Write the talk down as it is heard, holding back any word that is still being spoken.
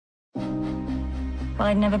Well,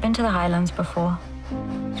 I'd never been to the Highlands before.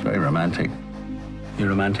 It's very romantic. You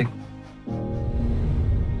romantic?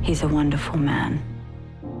 He's a wonderful man.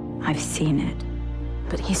 I've seen it.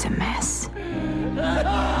 But he's a mess.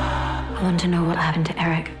 I want to know what happened to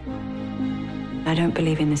Eric. I don't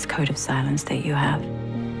believe in this code of silence that you have.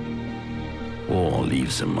 War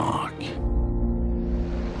leaves a mark.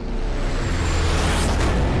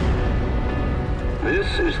 This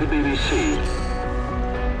is the BBC.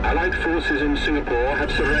 Allied forces in Singapore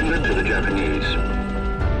have surrendered to the Japanese.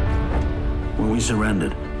 When we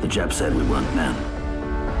surrendered, the Jap said we weren't men.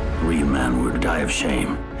 A real man would die of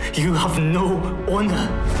shame. You have no honor.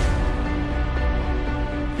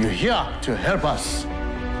 You're here to help us.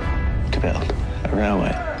 To build a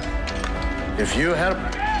railway. If you help,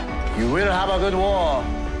 you will have a good war.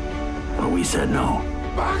 But we said no.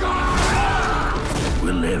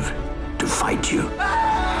 We'll live to fight you.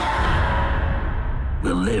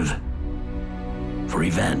 We'll live for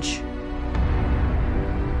revenge.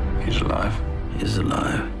 He's alive. He's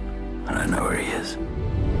alive. And I know where he is.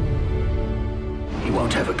 He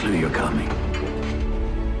won't have a clue you're coming.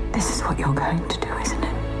 This is what you're going to do, isn't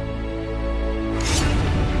it?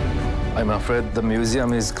 I'm afraid the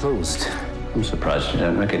museum is closed. I'm surprised you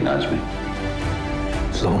don't recognize me.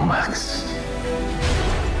 Lomax.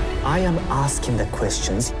 I am asking the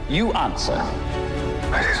questions. You answer.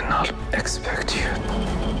 I did not expect you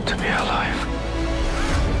to be alive.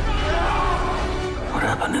 What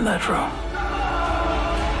happened in that room?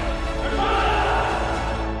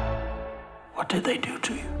 What did they do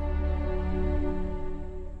to you?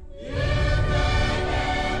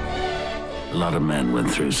 A lot of men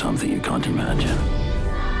went through something you can't imagine.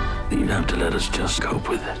 You'd have to let us just cope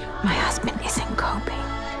with it. My husband isn't coping.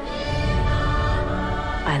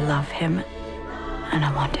 I love him, and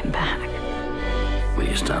I want him back. Will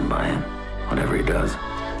you stand by him, whatever he does?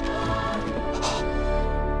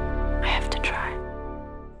 I have to try.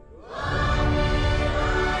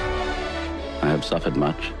 I have suffered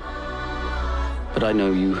much, but I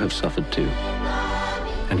know you have suffered too.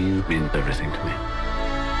 And you mean everything to me.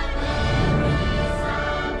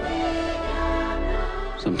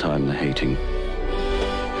 Sometime the hating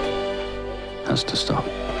has to stop.